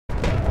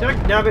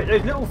Dagnabbit,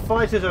 those little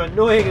fighters are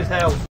annoying as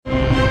hell.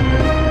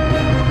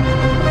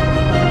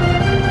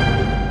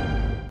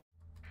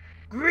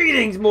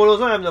 Greetings, mortals,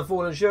 I am the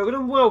FallenShogun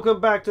and welcome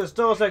back to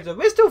Starsector.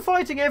 We're still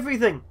fighting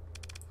everything,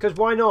 because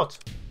why not?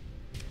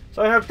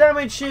 So I have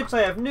damaged ships,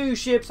 I have new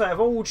ships, I have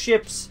old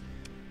ships.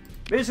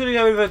 We're just going to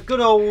go with a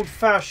good old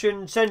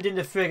fashioned send in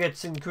the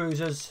frigates and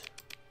cruisers.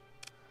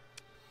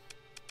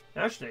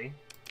 Actually,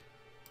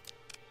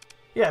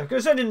 yeah, we're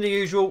going to send in the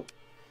usual.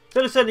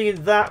 Instead of sending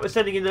in that, we're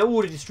sending in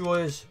all the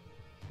destroyers.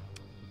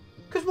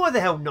 Because why the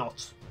hell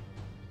not?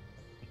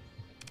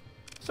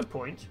 What's the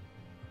point?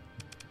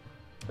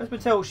 Where's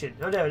Battlecruiser?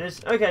 Oh, there it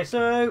is. Okay,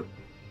 so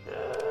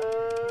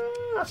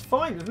that's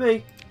fine with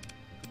me.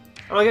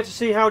 And I get to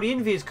see how the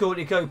Envy is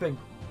currently coping.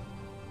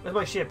 Where's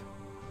my ship?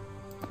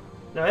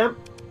 There I am.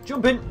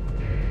 Jump in.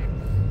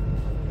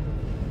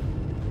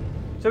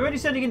 So we're only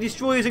sending in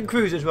destroyers and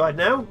cruisers right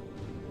now.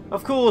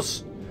 Of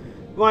course,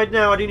 right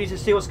now I do need to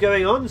see what's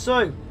going on.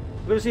 So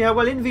we're going to see how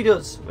well Envy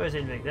does. Where's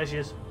Envy? There she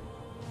is.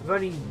 We've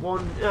only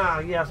one. Ah,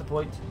 yeah, that's the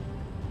point.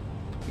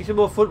 Need some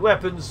more front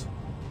weapons.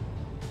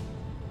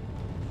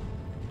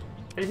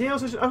 Anything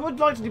else? I would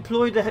like to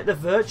deploy the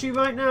Virtue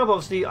right now, but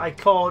obviously I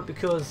can't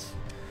because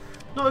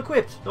not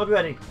equipped, not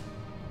ready.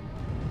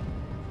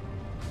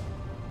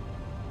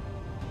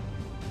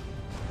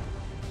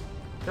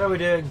 How are we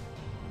doing?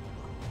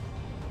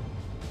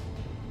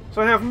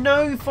 So I have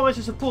no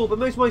fighter support, but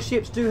most of my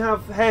ships do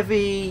have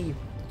heavy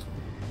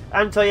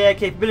anti-air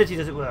capabilities,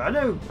 as it were. I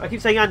know I keep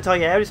saying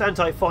anti-air, it's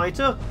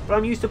anti-fighter, but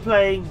I'm used to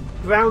playing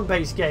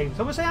ground-based games.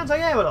 So I'm going to say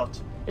anti-air a lot.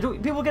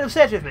 People get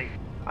upset with me.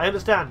 I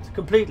understand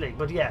completely,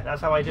 but yeah, that's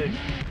how I do.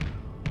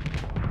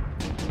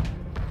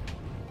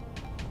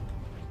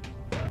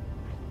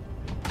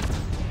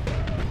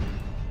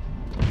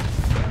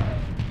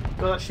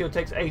 God, that shield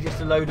takes ages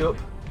to load up.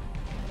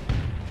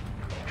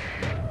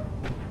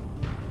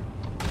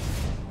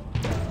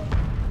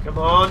 Come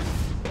on.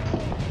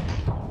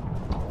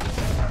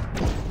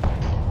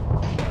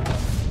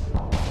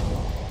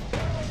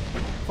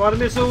 Fire the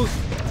missiles.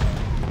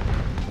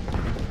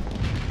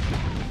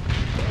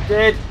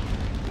 Dead.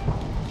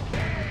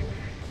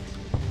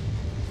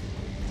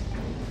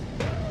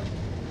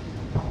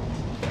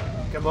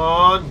 Come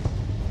on.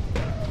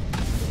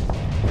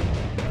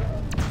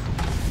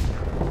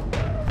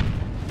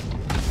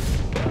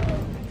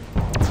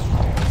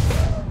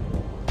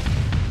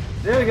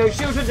 There we go.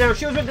 Shields went down.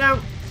 Shields went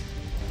down.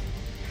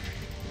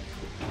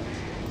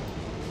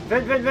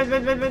 Vent, vent, vent,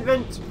 vent, vent, vent,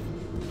 vent.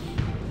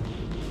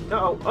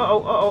 Uh-oh, uh-oh,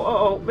 uh-oh,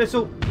 uh-oh.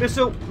 Missile,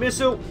 missile,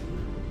 missile.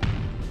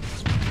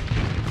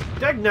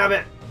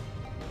 Dagnabbit.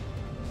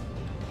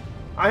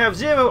 I have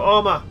 0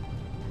 armor.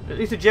 At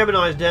least the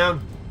Gemini's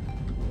down.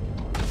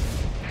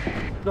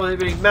 Not that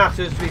it really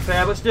matters, to be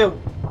fair, but still.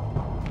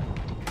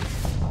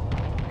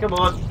 Come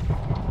on.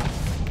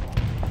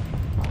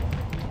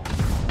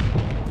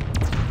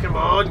 Come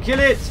on, kill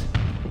it.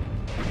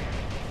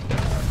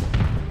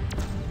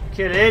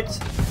 Kill it.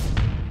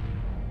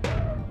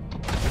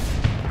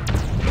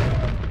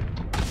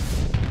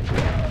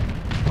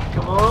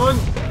 Come on.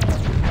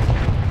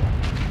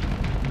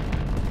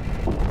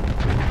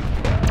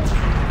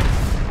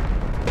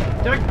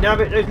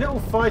 Dagnabbit, those little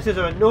fighters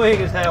are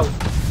annoying as hell.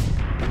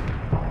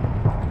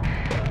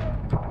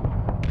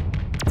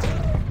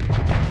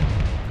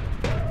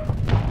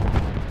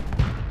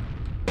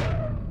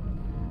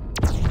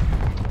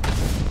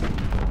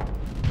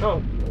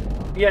 Oh,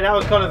 yeah, that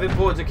was kind of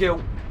important to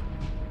kill.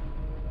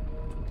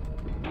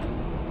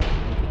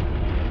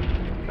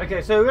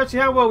 Okay, so let's see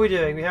how well we're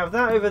doing. We have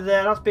that over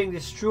there, that's being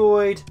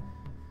destroyed.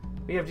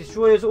 We have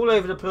destroyers all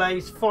over the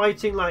place,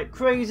 fighting like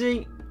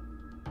crazy.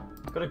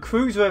 Got a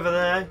cruiser over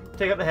there,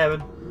 take up the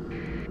heaven.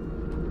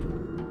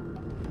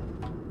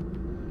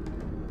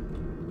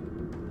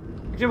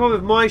 The problem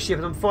with my ship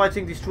is I'm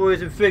fighting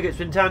destroyers and frigates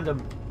in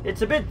tandem.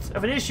 It's a bit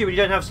of an issue when you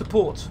don't have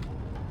support.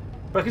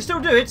 But I can still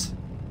do it.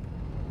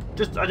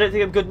 Just, I don't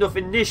think I'm good enough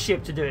in this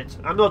ship to do it.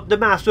 I'm not the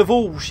master of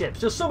all ships,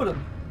 just some of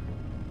them.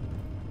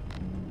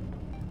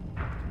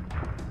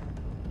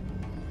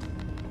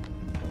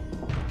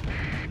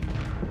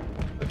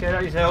 Okay,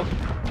 that needs help.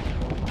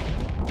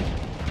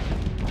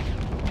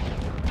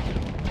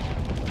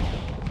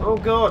 Oh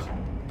god.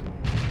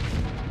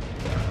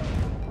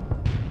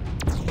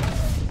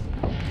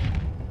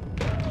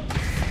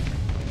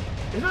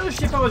 Is that the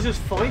ship I was just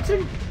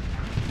fighting?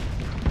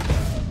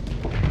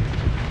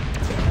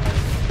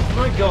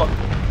 My god.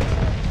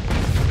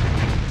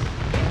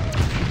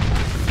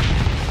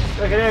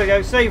 Okay, there we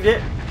go, saved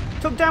it.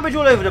 Took damage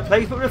all over the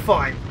place, but we're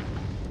fine.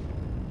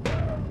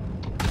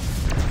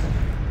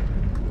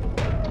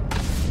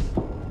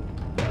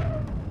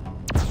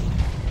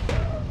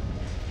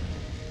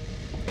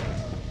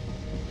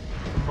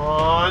 Come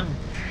on.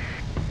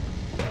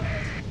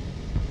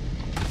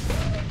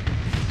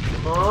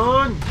 Come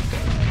on.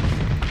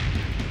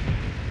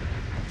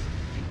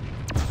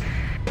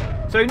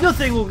 So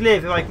nothing will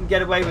live if I can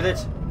get away with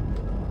it.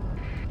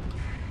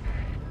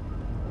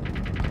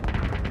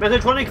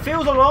 Metatronic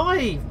feels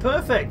alive!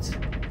 Perfect!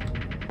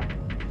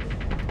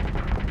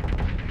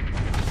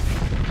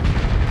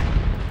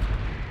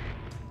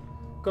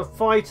 Got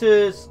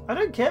fighters. I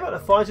don't care about the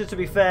fighters, to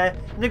be fair.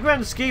 In the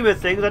grand scheme of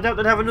things, I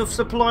don't have enough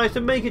supplies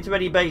to make it to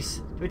any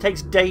base. It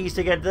takes days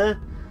to get there.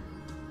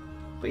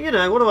 But you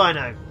know, what do I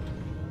know?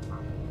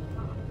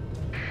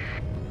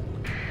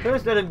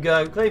 First let him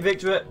go. Claim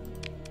victory.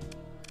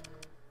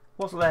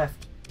 What's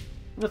left?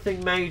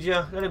 Nothing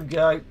major. Let him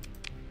go.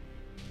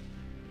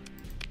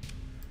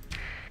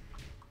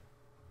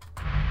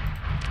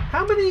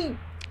 How many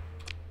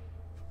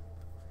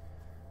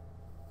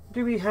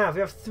do we have?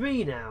 We have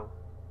 3 now.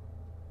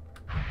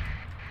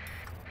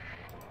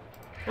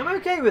 I'm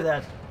okay with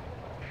that.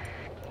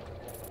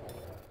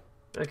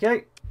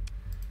 Okay.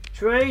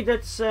 Trade,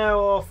 let's sell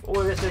off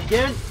all of this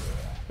again.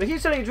 But keep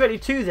selling it directly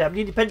to them.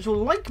 The independents will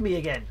like me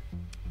again.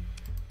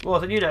 Well,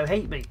 then, you know,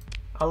 hate me.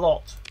 A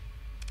lot.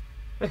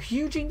 A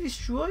huge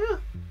destroyer?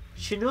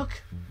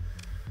 Chinook?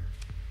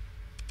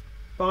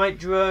 Bite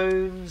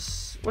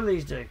drones. What do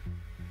these do?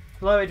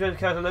 Low-range drones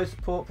carry low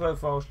support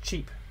profiles.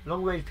 Cheap.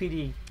 Long-range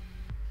PD.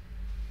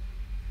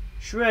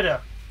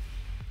 Shredder.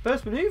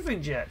 Burst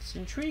maneuvering jets.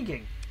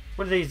 Intriguing.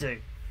 What do these do?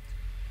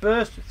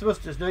 Burst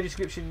thrusters. No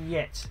description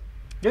yet.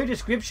 No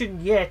description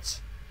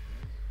yet.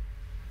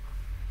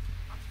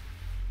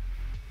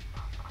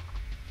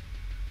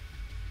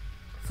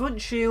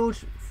 Front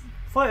shield.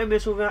 Fighter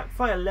missile rack.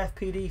 Fighter left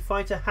PD.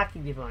 Fighter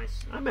hacking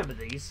device. I remember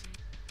these.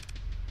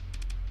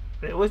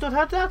 They always not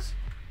had that?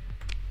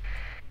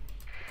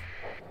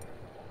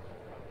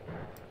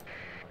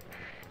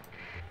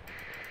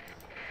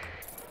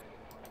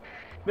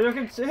 But I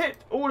can hit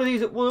all of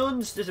these at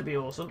once. This would be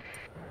awesome.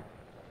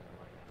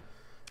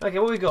 Okay,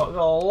 what we got? We've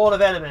got a lot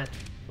of enemy.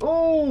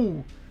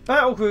 Oh!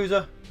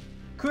 Battlecruiser.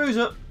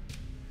 Cruiser.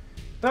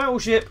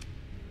 Battleship.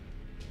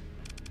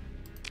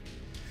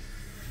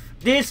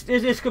 This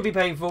could be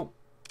painful.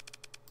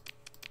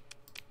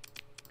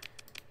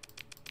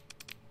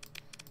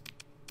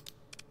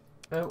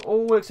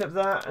 All except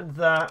that and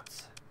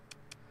that.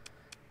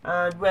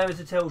 And where is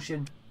the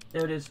Teltion?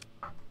 There it is.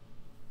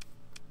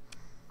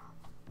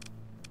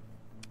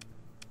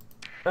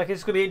 Okay, this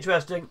is going to be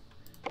interesting.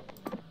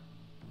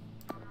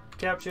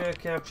 Capture,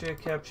 capture,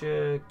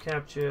 capture,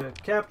 capture,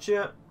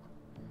 capture.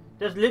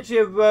 There's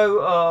literally a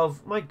row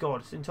of... My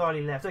god, it's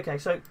entirely left. Okay,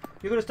 so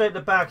you're going to stay at the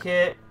back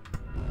here.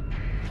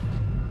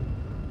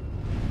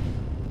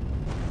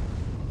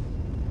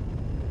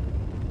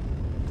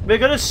 We're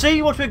going to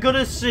see what we're going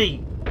to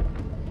see.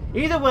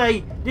 Either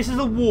way, this is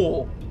a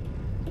war.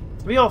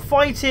 We are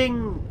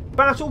fighting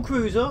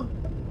Battlecruiser,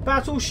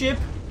 Battleship,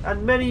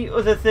 and many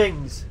other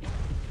things.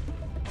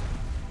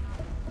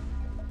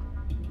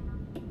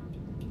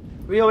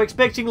 We are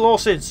expecting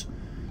losses.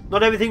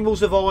 Not everything will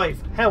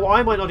survive. Hell,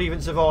 I might not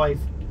even survive.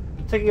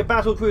 Taking a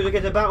Battlecruiser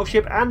against a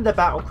Battleship and a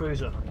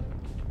Battlecruiser.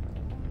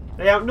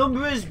 They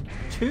outnumber us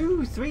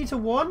 2-3 to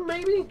 1,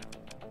 maybe?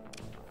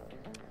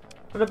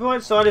 On the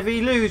bright side, if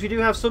we lose, we do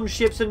have some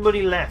ships and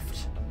money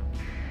left.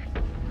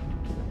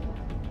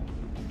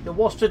 The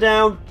Wasps are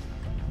down.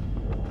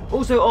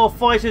 Also, our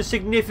fighters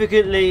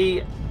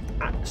significantly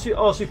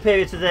are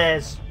superior to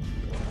theirs.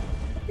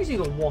 Using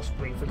a Wasp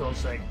wing, for God's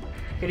sake.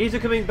 Okay, these are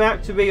coming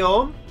back to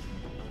rearm.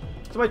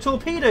 So my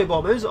torpedo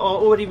bombers are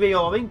already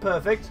rearming.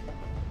 Perfect.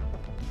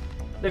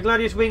 The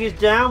Gladius wing is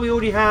down. We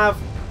already have...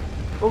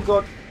 Oh,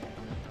 God.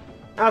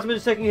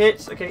 Asmund's taking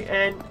hits. Okay,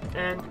 N.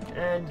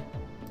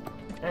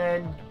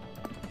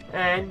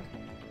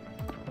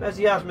 There's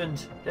the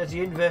Asmund. There's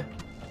the Inver.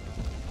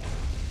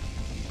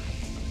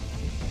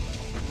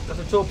 That's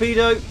a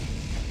torpedo.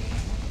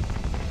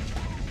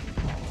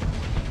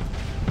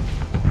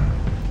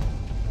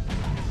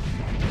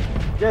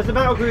 There's the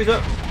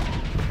Battlecruiser.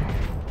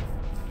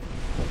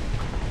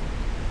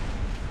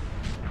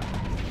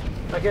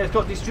 Okay, it's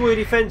got destroyer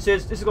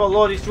defences. This has got a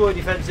lot of destroyer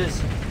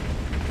defences.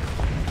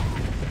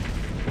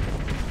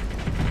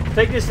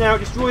 Take this out,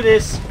 destroy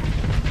this.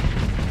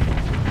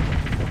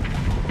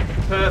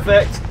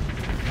 Perfect.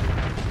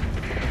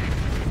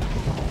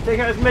 Take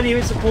out as many of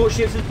its support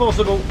ships as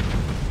possible.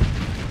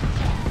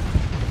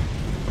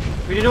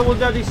 We do not want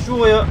that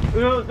destroyer.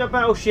 We don't want that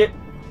battleship.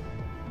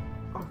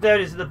 Oh, there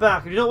it is at the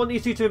back. We do not want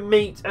these two to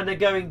meet, and they're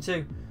going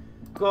to.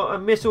 Got a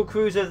missile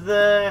cruiser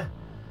there.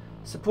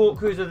 Support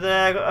cruiser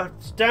there. Got a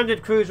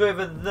standard cruiser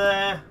over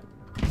there.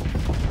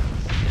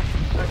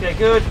 Okay,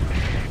 good.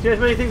 Kill as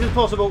many things as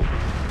possible.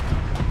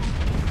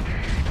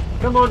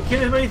 Come on,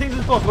 kill as many things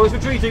as possible. It's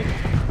retreating.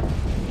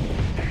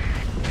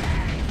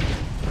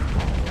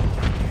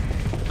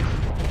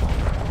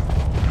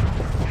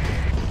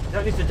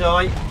 That needs to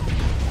die.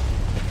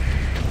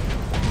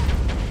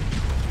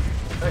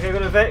 Okay,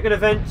 gonna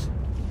vent.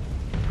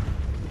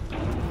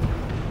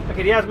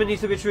 Okay, the Asmund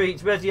needs to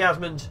retreat. Where's the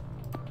Asmund?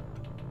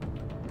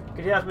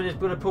 Okay, the Asmund is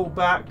gonna pull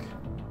back.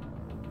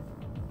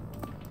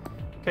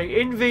 Okay,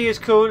 Envy is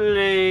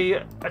currently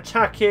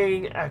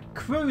attacking a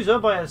cruiser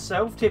by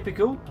herself.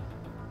 Typical.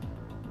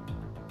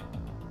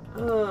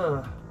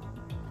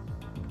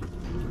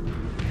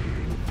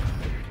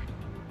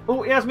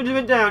 Oh, Yasmin just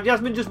went down.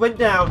 Yasmin just went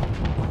down.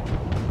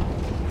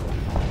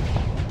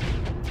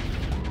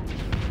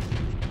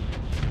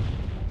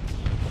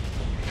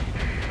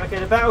 Okay,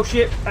 the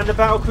battleship and the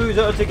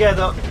battlecruiser are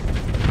together.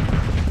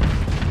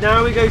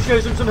 Now we go show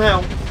them some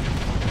help.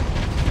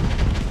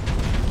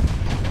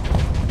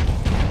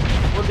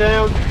 One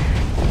down.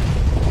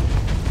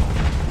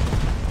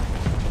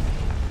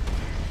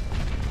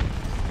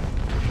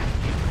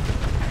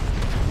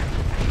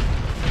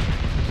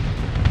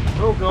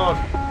 Oh god.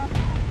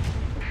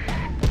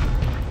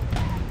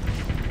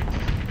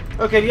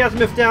 Okay, the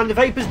azimuth down, the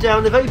vapor's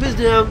down, the vapor's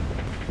down.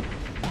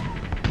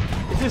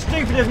 It's just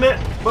stupid, isn't it?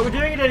 But we're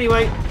doing it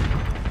anyway.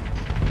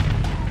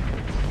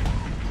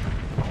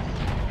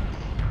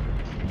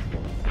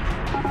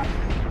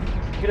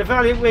 Get a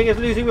Valiant Wing is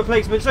losing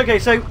replacements. Okay,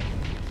 so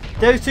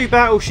those two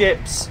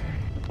battleships.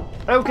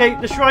 Okay,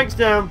 the Shrike's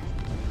down.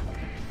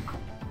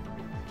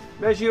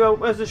 Where's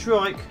the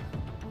Shrike?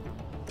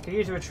 Okay,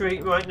 use a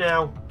retreat right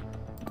now.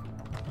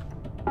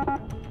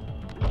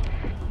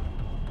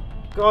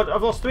 God,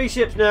 I've lost 3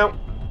 ships now.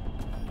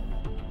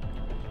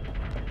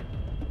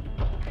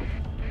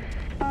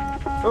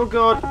 Oh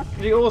god,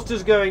 the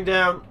Oyster's going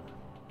down.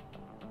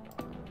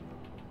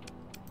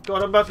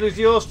 God, I'm about to lose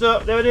the Oyster.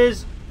 There it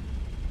is.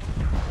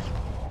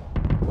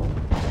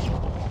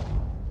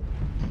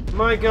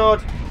 My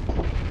god.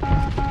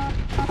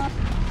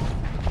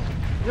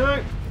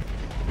 No.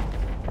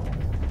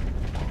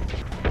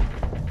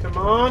 Come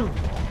on.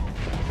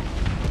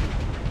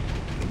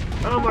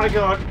 Oh my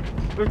god.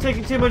 We're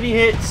taking too many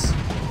hits.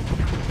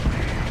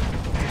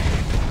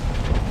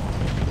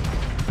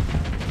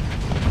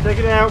 Take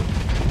it out.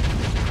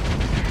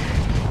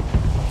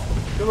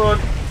 Come on.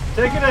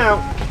 Take it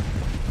out.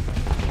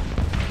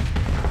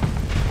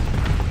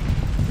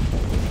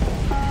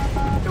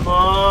 Come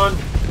on.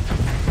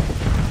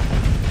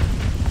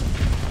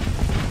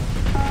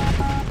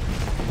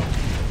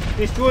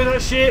 Destroy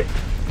that ship.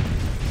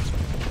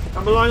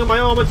 I'm relying on my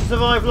armour to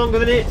survive longer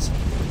than it.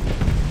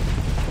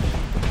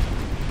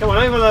 Come on,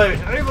 overload.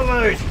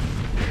 Overload.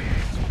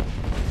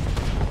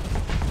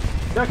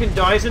 That can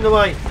die. It's in the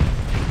way.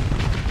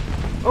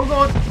 Oh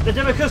god, the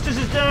Democustus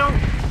is down.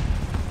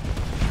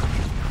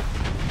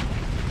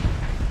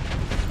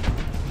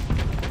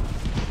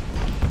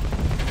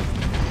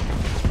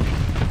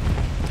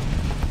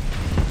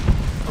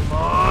 Come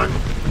on.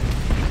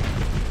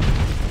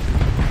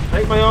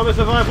 Make my armour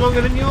survive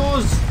longer than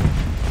yours.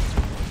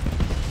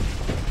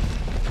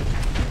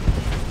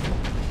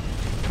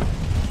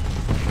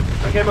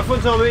 Okay, my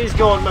front armour is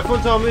gone. My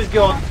front armour is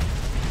gone.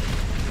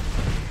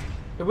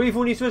 The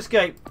Weevil needs to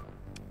escape.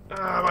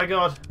 Oh my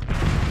god.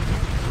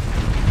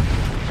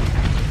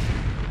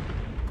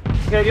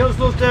 Okay, the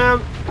Onslaught's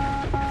down.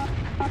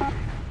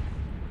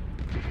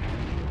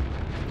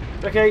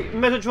 Okay,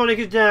 Metatronic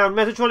is down.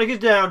 Metatronic is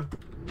down.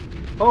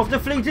 Half the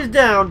fleet is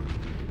down.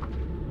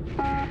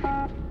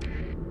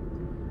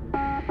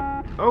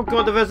 Oh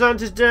god, the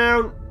Vazant is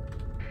down.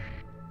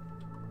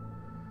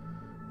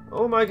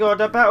 Oh my god,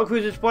 that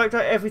battlecruiser spiked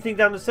out everything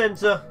down the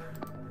centre.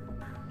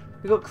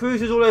 We've got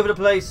cruisers all over the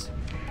place.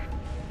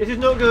 This is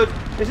not good.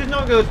 This is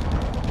not good.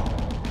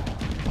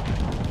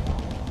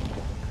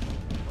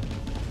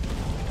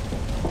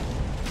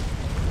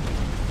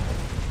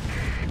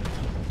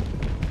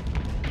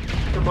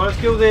 Come on, let's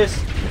kill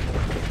this.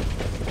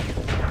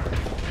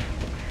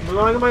 I'm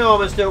relying on my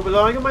armour still.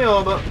 Relying on my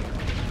armour.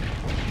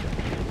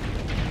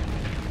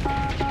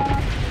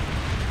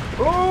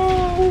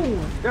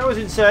 Oh! That was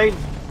insane.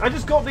 I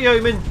just got the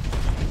Omen.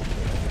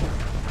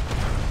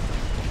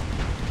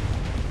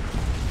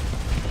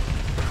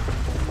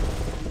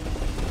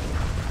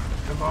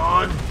 Come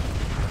on.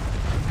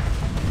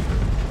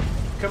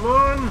 Come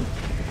on.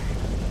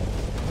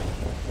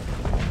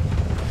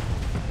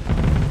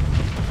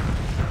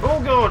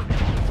 Oh god.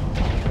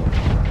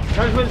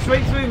 That just went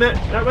straight through me.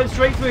 That went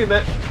straight through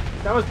me.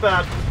 That was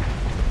bad.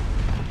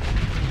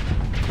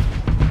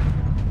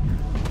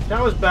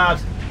 That was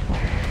bad.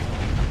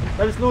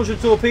 I just launched a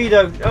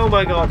torpedo. Oh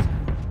my god.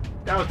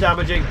 That was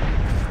damaging.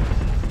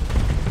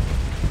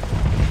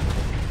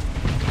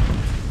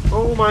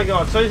 Oh my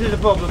god. So this is a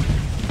problem.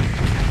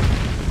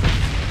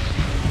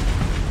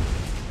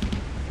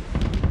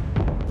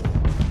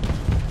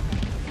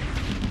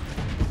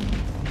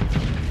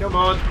 Come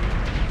on.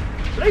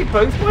 Are they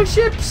both my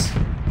ships?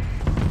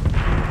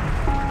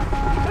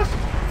 That's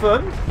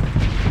fun.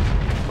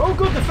 Oh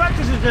god, the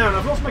Factors is down.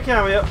 I've lost my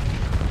carrier.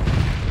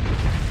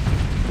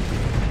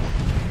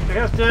 Okay,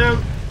 that's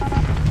down.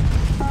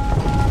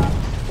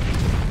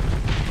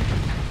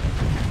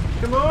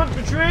 Come on,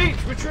 retreat!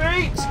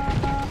 Retreat!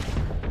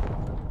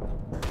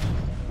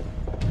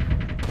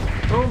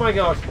 Oh my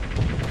god.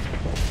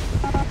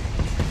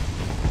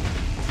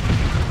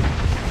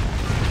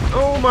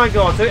 Oh my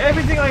god, so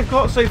everything I've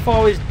got so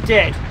far is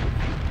dead.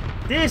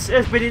 This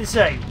has been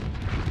insane.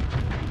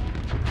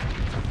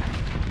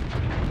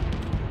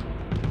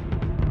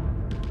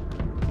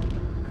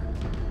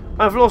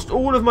 I've lost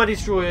all of my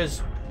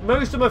destroyers,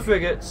 most of my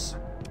frigates,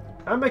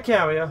 and my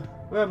carrier.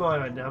 Where am I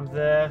right now? I'm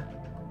there.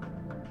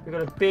 We've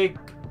got a big...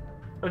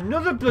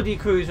 another bloody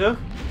cruiser.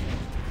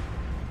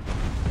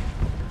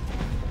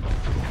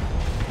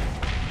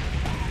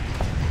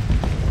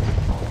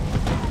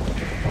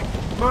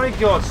 My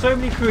god, so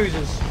many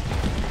cruisers.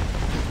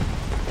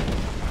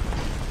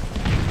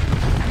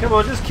 Come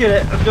on, just kill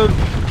it. I'm done.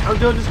 I'm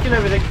done, just kill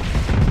everything.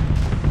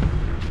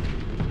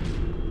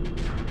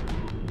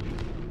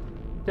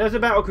 There's a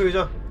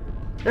Battlecruiser.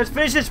 Let's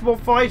finish this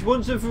fight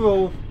once and for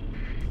all.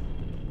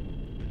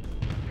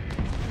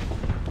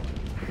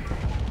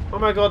 Oh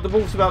my god, the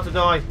wolf's about to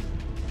die.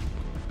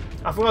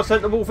 I forgot I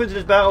sent the wolf into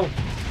this battle.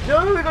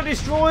 No, it got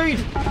destroyed!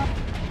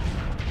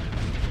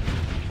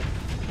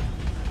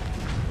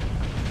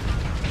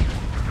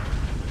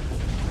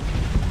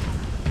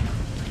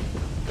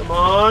 Come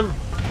on!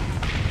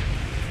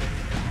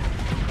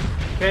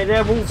 Okay,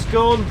 there, wolf's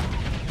gone.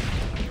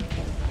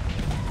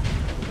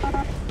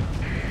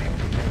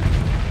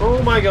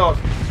 Oh my god.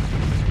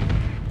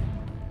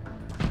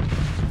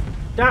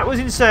 That was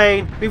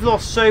insane. We've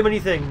lost so many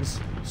things.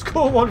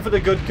 Score one for the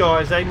good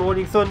guys, eh,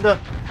 Morning Thunder?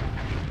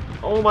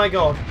 Oh my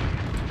god.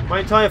 My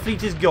entire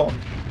fleet is gone.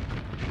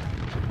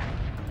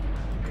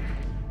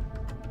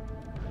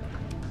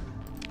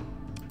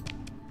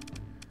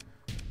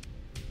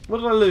 What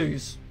did I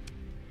lose?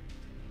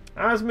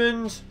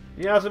 Asmund,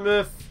 the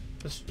Azimuth.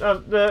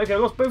 Okay, I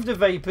lost both the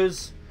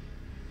Vapors.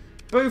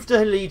 Both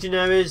the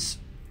Legionaries.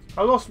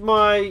 I lost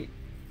my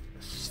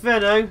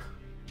Sveno.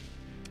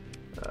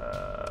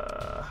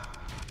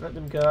 Let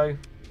them go.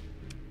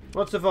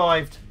 What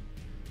survived?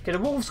 Okay, the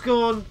Wolf's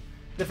gone.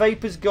 The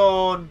Vapor's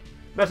gone.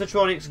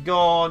 Metatronic's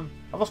gone.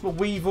 I've lost my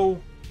Weevil.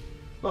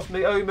 Lost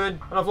my Omen.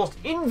 And I've lost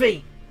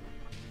Envy.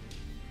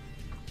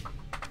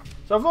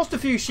 So I've lost a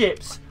few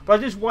ships. But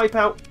I just wipe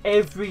out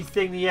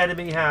everything the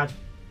enemy had.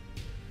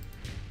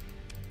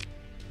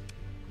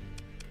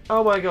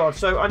 Oh my god.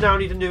 So I now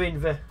need a new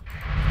Envy.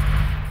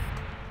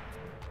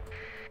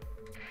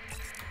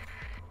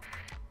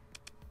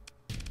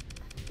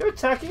 You're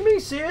attacking me?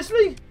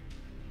 Seriously?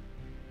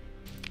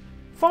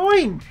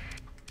 Fine!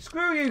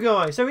 Screw you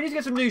guys. So we need to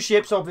get some new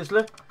ships,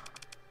 obviously.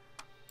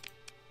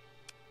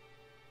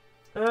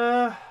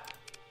 Hey,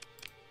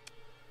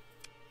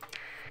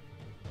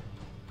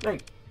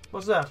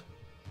 what's that?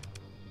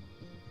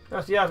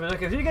 That's the admin.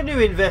 Okay, so you get a new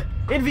Envy.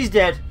 Envy's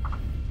dead.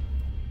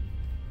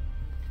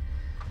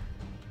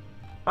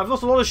 I've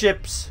lost a lot of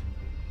ships.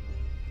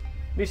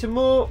 Need some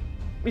more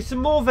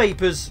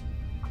Vapors.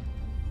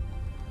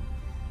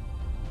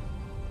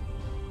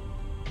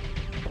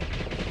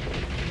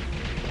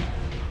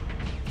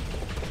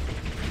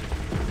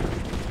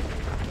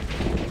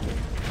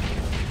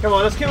 Come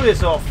on, let's kill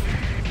this off.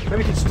 Maybe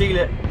we can steal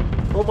it.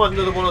 I won't mind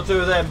another one or two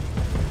of them.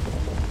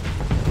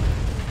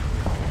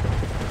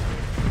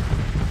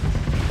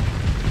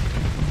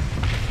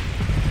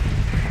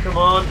 Come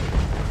on.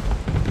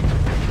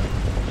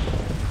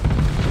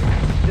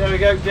 There we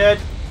go, dead.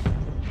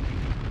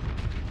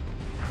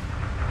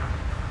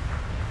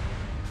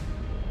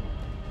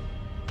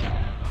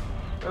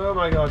 Oh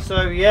my god,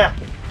 so yeah.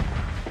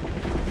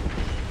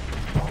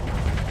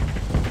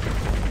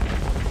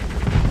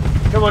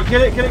 Come on,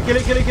 kill it, kill it, kill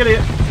it, kill it, kill it.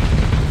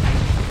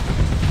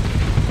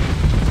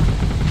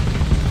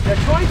 They're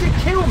trying to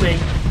kill me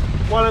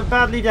while I'm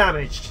badly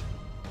damaged.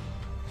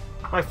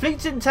 My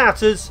fleet's in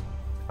tatters.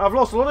 I've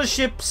lost a lot of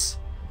ships.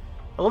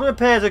 A lot of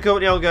repairs are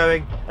currently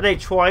ongoing. And they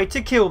tried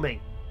to kill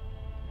me.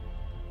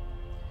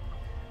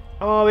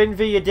 Oh,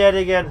 Envy, you're dead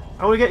again.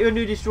 I want to get you a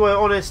new destroyer,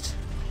 honest.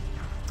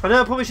 I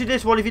know I promised you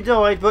this one if you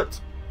died,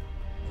 but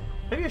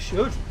maybe I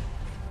should.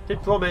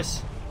 Did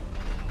promise.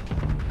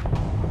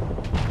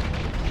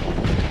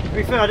 To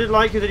be fair, I did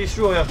like you, the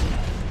destroyer.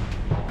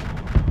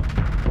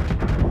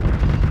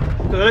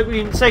 Because I don't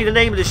really say the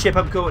name of the ship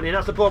I'm currently in,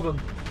 that's the problem.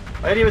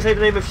 I only ever say the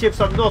name of ships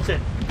I'm not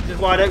in, which is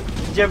why I don't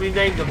generally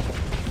name them.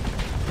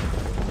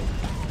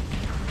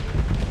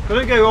 I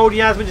don't go, oh, the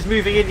Yasmin is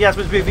moving in, the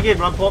Yasmin's moving in,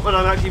 when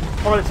I'm actually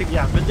piloting the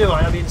Yasmin, do I?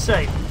 That'd be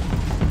insane.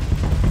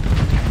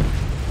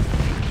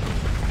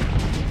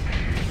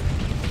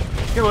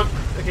 Come on.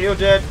 Okay, you're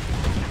dead.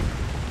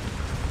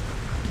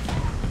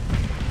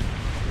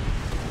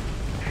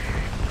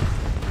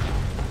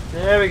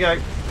 There we go.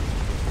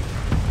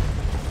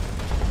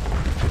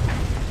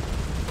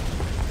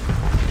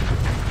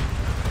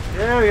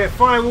 There we go.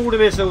 Fire all the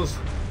missiles.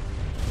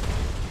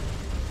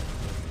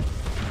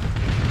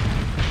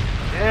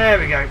 There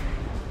we go.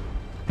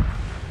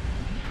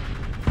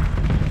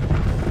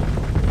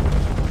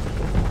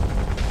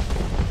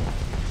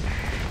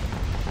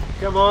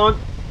 Come on.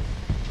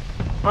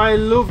 I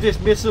love this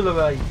missile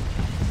array.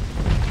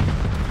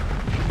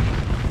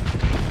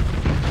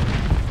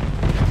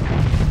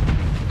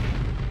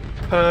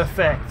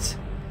 Perfect.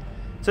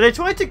 So they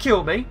tried to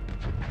kill me,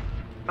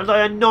 and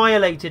I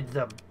annihilated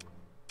them.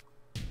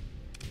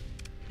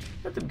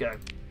 Let them go.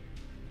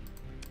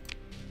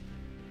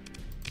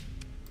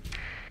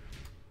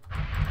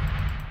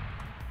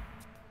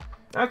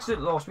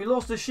 Accident lost. We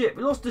lost the ship.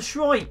 We lost the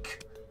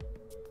Shrike.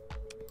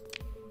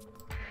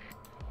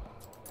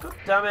 God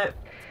damn it.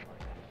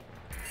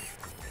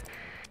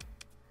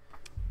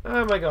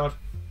 Oh my god.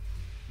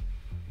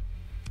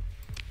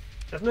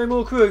 There's no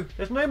more crew.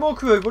 There's no more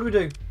crew. What do we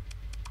do?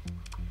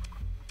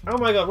 Oh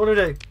my god, what do we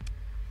do?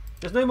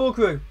 There's no more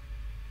crew.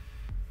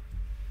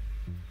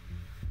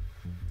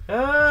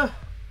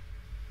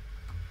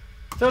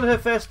 Stone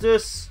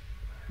Hephaestus.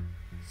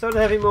 Stone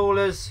Heavy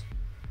Maulers.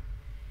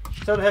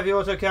 Stone Heavy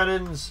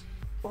Autocannons.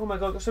 Oh my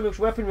god, I've got so much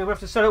weaponry, I'm going to have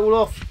to sell it all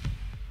off.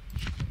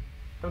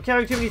 I'm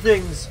carrying too many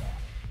things.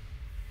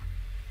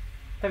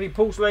 Heavy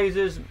Pulse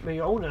Lasers.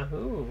 Miona.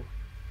 Ooh.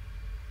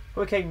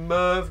 Hurricane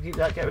Merv. Keep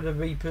that, get rid of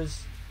the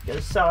Reapers. Get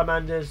the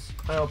Salamanders.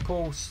 I'll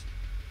Pulse.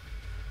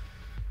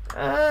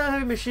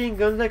 Heavy Machine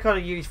Guns, they're kind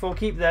of useful.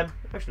 Keep them.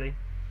 Actually,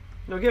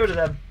 no, get rid of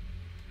them.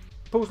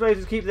 Pulse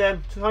Lasers, keep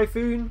them.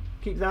 Typhoon,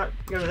 keep that.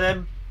 Get rid of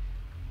them.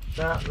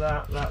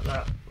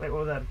 That. Wait, what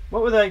were them?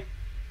 What were they?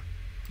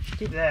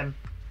 Keep them.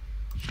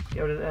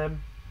 Get rid of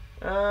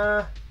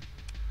them.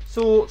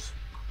 Swords.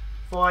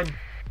 Fine.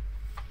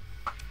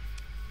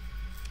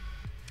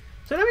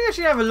 So let me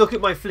actually have a look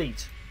at my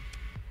fleet.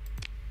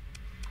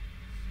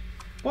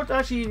 What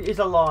actually is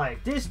alive?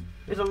 This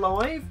is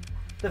alive.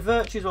 The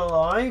Virtue's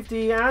alive.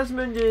 The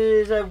Asmund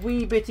is a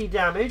wee bitty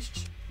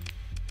damaged.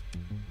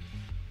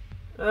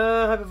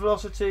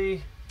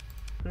 Hypervelocity.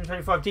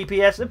 125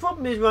 DPS. The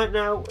problem is right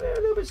now we're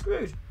a little bit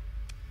screwed.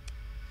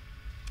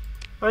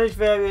 Managed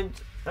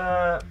variant.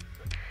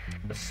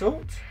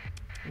 Assault.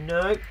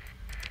 No.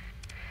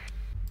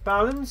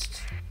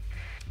 Balanced.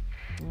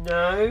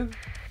 No.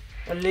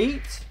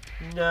 Elite.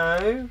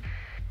 No.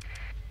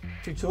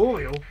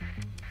 Tutorial.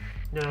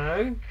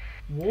 No.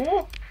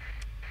 War?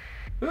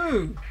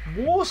 Ooh,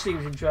 war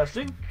seems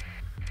interesting.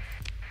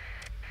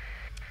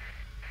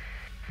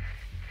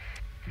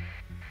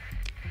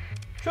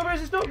 Trouble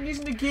is, it's not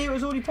using the gear it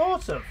was already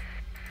part of.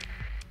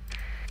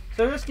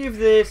 So let's give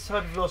this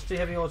hypervelocity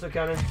heavy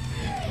autocannon.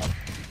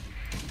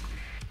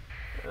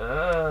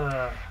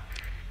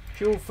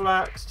 Dual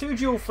flax. 2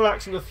 dual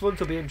flax on the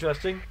front will be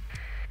interesting.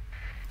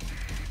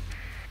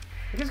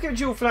 Let's get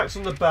dual flax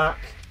on the back.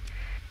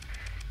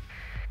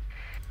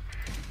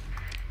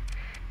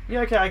 Yeah,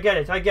 okay, I get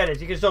it.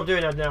 You can stop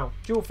doing that now.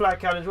 Dual flat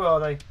cannons, where are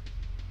they?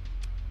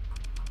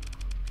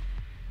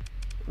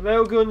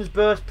 Railguns,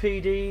 burst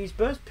PDs.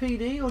 Burst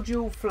PD or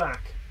dual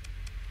flak?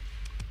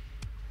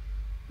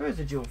 Where's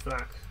the dual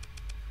flak?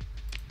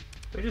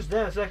 They're just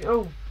there a second.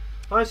 Oh,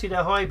 I see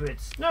they're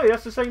hybrids. No,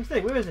 that's the same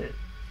thing. Where is it?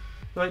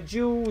 Right,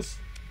 duals,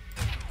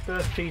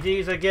 burst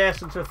PDs, I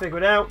guess, until I figure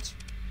it out.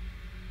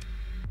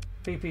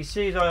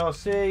 PPCs,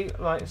 IRC,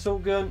 light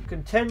assault gun,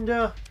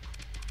 contender.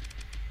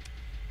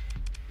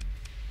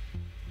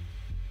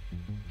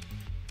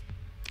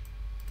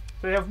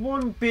 So we have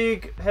one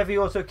big heavy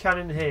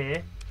autocannon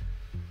here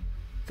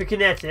for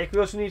kinetic. We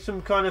also need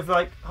some kind of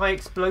like high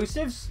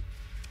explosives,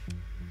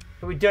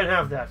 but we don't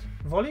have that.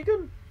 Volley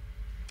gun?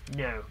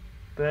 No.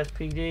 Burst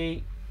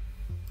PD.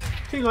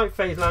 2 light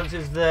phase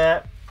lancers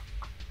there.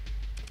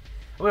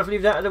 I'm going to have to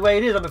leave that the way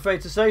it is, I'm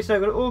afraid to say. So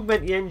I'm going to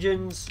augment the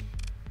engines.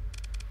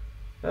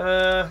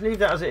 Leave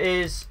that as it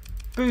is.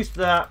 Boost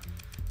that.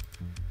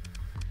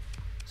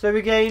 So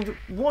we gained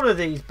one of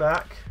these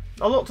back.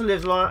 A lot to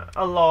live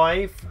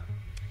alive.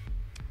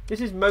 This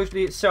is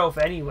mostly itself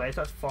anyway,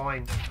 so that's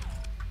fine.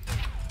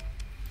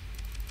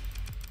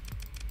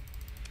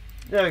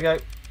 There we go.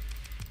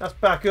 That's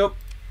back up.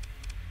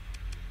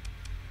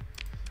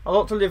 A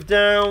lot to live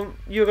down.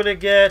 You're going to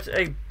get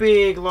a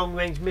big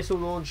long-range missile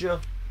launcher.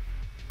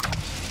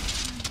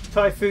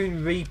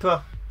 Typhoon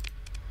Reaper.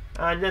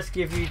 And let's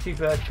give you 2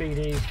 burst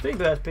PDs. 3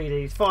 burst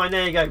PDs. Fine,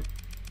 there you go.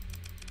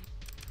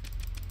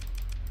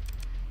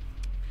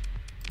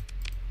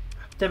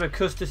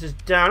 Democustus is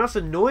down. That's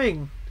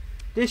annoying.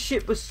 This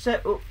ship was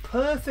set up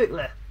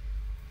perfectly.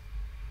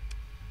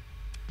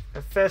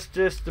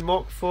 Hephaestus, the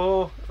Mach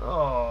 4.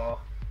 Oh.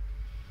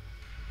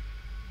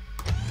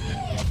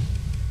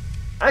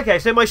 Okay,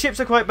 so my ships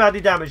are quite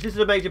badly damaged. This is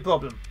a major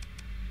problem.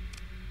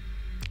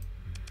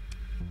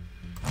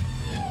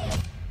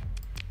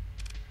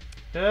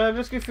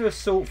 Let's go through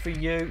assault for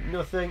you.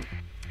 Nothing.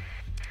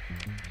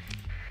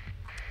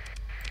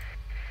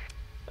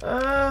 They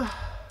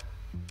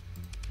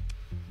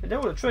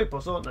don't want a trade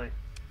boss, aren't they?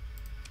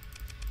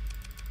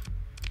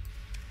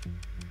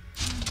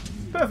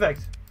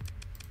 Perfect.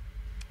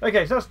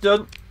 Okay, so that's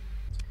done.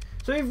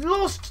 So we've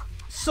lost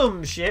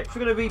some ships.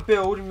 We're going to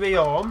rebuild and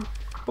rearm.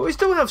 But we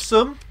still have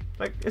some.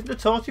 Like, isn't the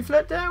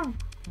Tartuflet down?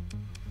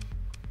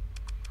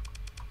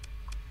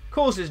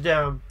 Course is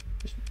down.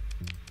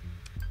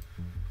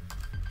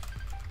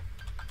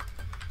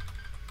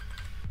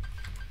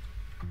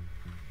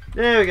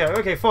 There we go.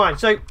 Okay, fine.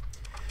 So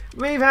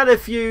we've had a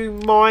few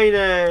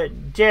minor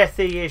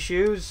deathy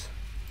issues.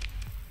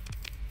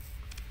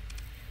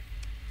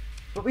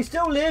 But we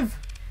still live.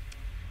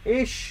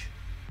 Ish.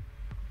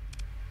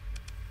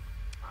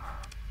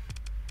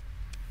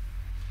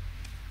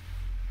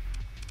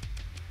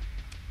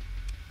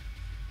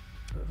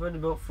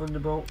 Thunderbolt,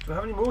 Thunderbolt. Do we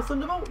have any more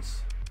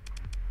Thunderbolts?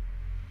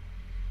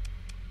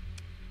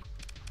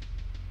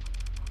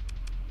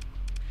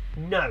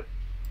 No.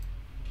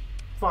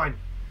 Fine.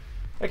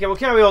 Okay, we'll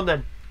carry on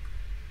then.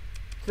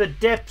 To the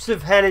depths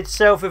of hell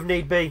itself if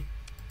need be.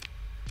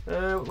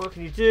 What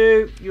can you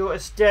do? You're a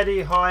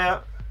steady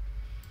hire.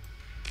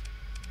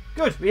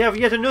 Good, we have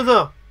yet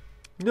another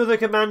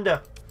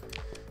commander.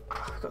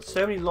 I've got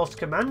so many lost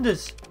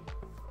commanders.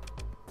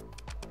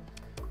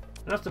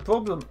 That's the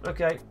problem.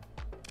 Okay.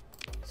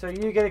 So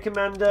you get a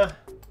commander.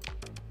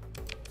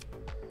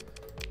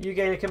 You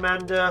gain a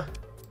commander.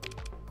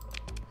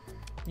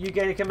 You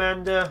gain a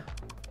commander.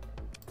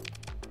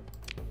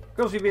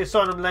 Could obviously be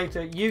assigned them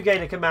later. You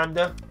gain a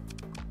commander.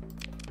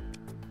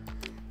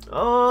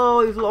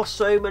 Oh, we've lost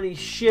so many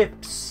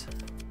ships.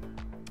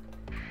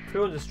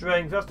 200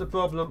 strength, that's the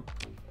problem.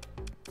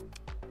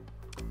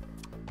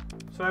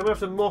 So I'm going to have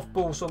to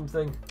mothball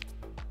something.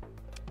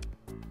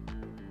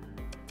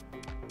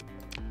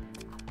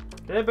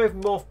 They're both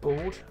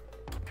mothballed.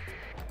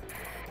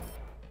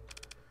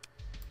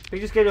 We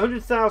just get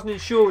 100,000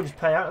 insurance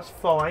payout, that's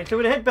fine. So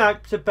we're going to head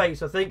back to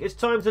base, I think. It's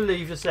time to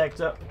leave the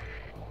sector.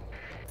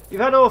 You've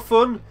had our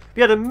fun.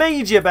 We had a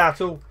major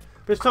battle.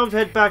 But it's time to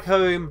head back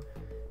home,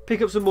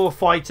 pick up some more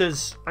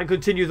fighters, and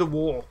continue the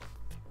war.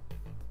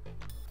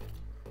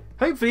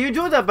 Hopefully you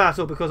enjoyed that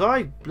battle, because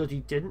I bloody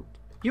didn't.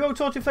 You all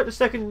told to effect the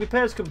second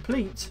repairs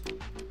complete.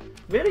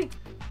 Really?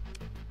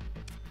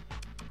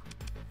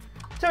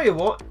 Tell you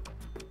what.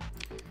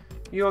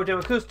 You all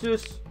Demo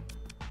Custos.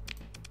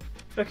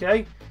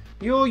 Okay.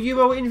 You're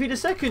Euro Envy the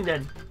second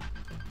then.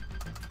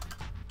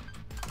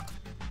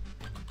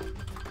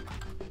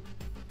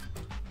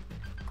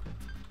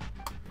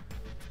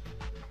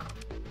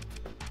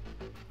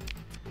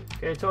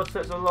 Okay,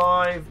 Todd's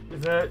alive. The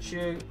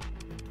Virtue.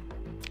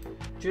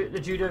 The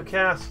Judo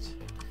Cast.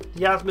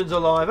 Yasmin's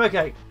alive.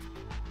 Okay.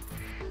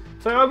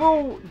 So I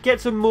will get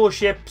some more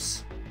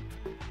ships.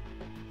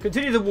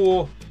 Continue the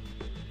war.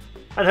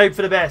 And hope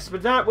for the best.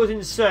 But that was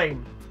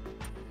insane.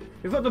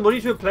 We've got the money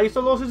to replace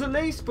the losses at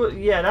least, but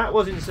yeah, that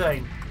was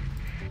insane.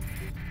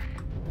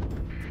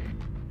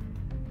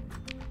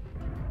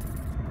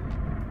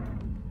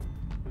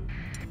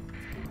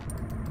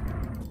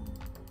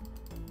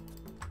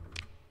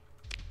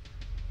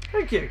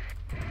 Thank you.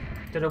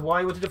 Don't know why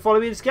you wanted to follow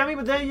me and scam me,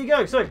 but there you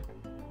go. So,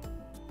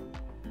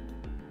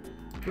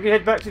 we're going to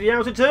head back to the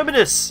outer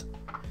terminus.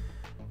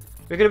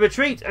 We're going to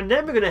retreat, and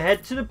then we're going to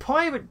head to the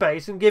pirate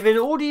base and give in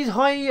all these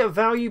high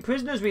value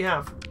prisoners we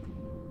have.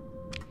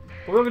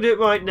 We're not going to do it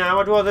right now.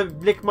 I'd rather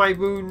lick my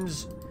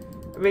wounds,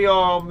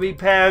 rearm,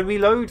 repair, and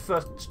reload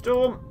first.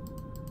 Storm.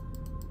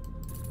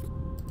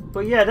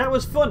 But yeah, that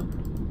was fun.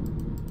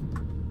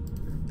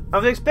 I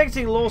was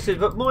expecting losses,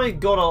 but my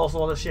god, I lost a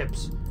lot of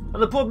ships.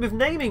 And the problem with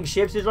naming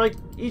ships is like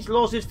each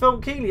loss is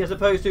felt keenly, as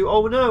opposed to,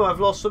 oh no, I've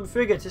lost some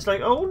frigates. It's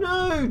like, oh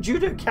no,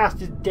 Judo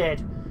Cast is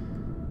dead.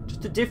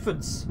 Just a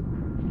difference.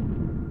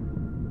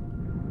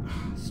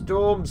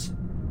 Storms.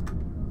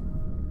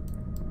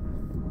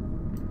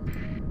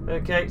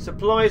 Okay,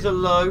 supplies are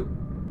low.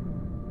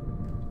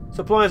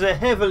 Supplies are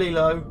heavily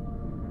low.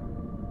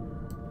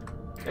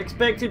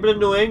 Expected but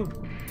annoying.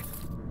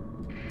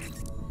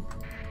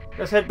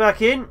 Let's head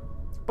back in.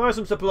 Buy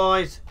some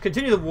supplies.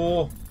 Continue the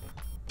war.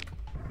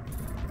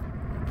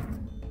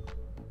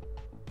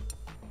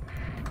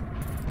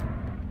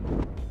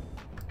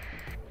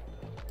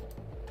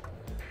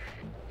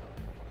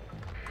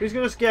 Who's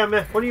going to scam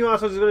me? One of you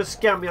assholes is going to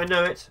scam me, I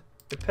know it.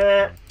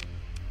 Repair.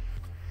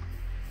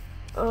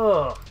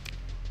 Oh.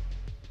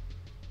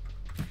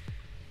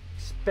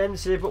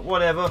 Expensive, but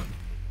whatever.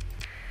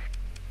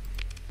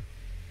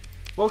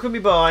 What can we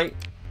buy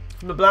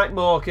from the black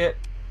market?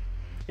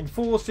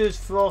 Enforcers,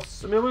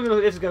 Frosts. I mean, I'm going to look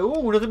at this and go,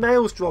 oh, another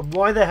Maelstrom.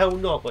 Why the hell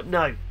not? But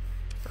no.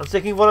 I'm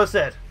sticking with what I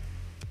said.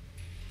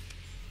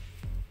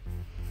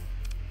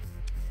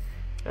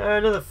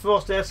 Another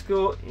Frost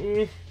Escort.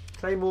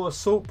 Claymore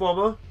Assault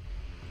Bomber.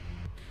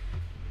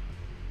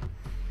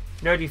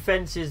 No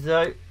defences,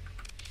 though.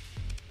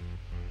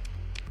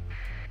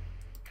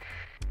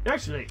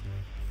 Actually,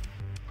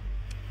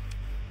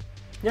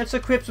 let's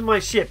equip some of my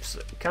ships.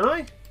 Can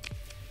I?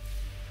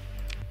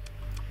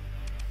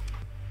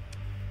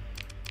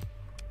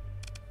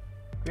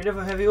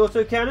 Another heavy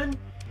autocannon.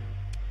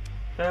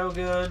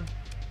 Railgun.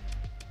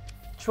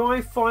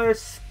 Tri-fire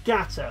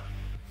scatter.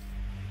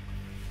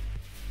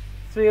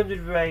 300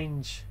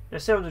 range. No,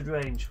 700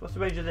 range. What's the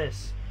range of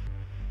this?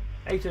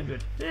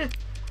 800.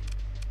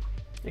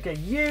 Okay,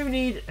 you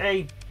need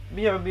a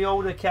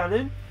Mjolnir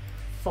cannon.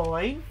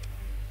 Fine.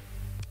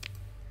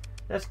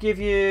 Let's give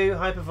you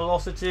hyper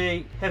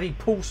velocity, heavy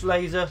pulse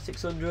laser,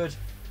 600,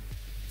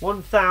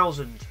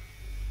 1000.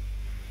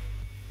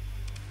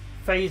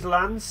 Phase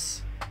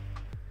lance,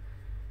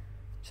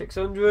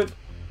 600.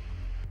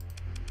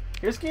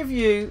 Let's give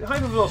you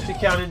hyper velocity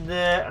cannon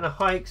there and a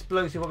high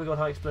explosive. What have we got?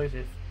 High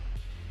explosive.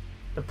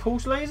 The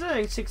pulse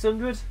laser,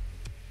 600.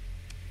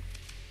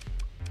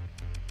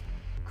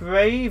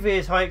 Grave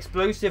is high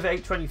explosive at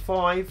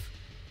 825.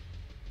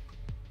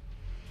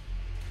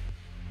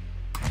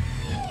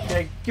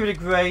 Okay, give it a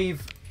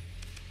grave.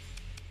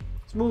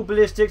 Small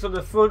ballistics on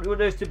the front. We want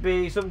those to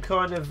be some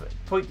kind of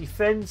point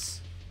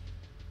defense.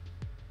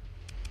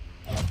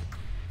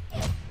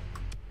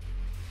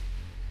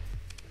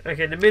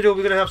 Okay, in the middle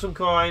we're going to have some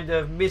kind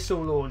of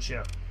missile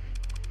launcher.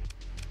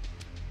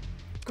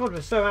 God,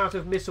 we're so out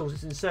of missiles,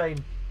 it's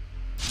insane.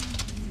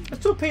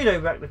 Let's torpedo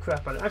rack the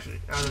crap out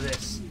of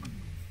this.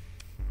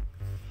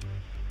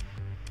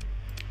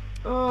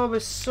 Oh, we're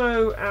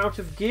so out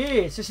of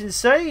gear. It's just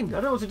insane.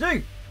 I don't know what to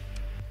do.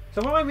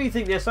 So while I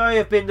rethink this, I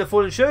have been the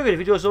FallenShogun. If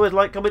you do, as always,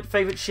 like, comment,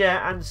 favourite,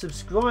 share, and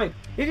subscribe.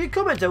 If you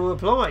comment, I will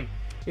reply.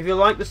 If you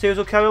like the series,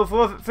 will carry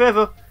on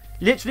forever.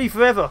 Literally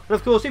forever. And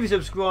of course, if you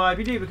subscribe,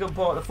 you do become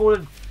part of the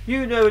Fallen.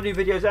 You know when new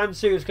videos and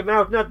series come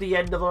out. And at the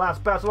end of the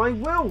last battle, I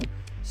will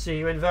see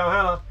you in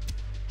Valhalla.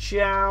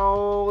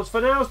 Ciao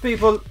for now,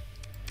 people.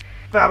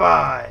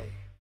 Bye-bye.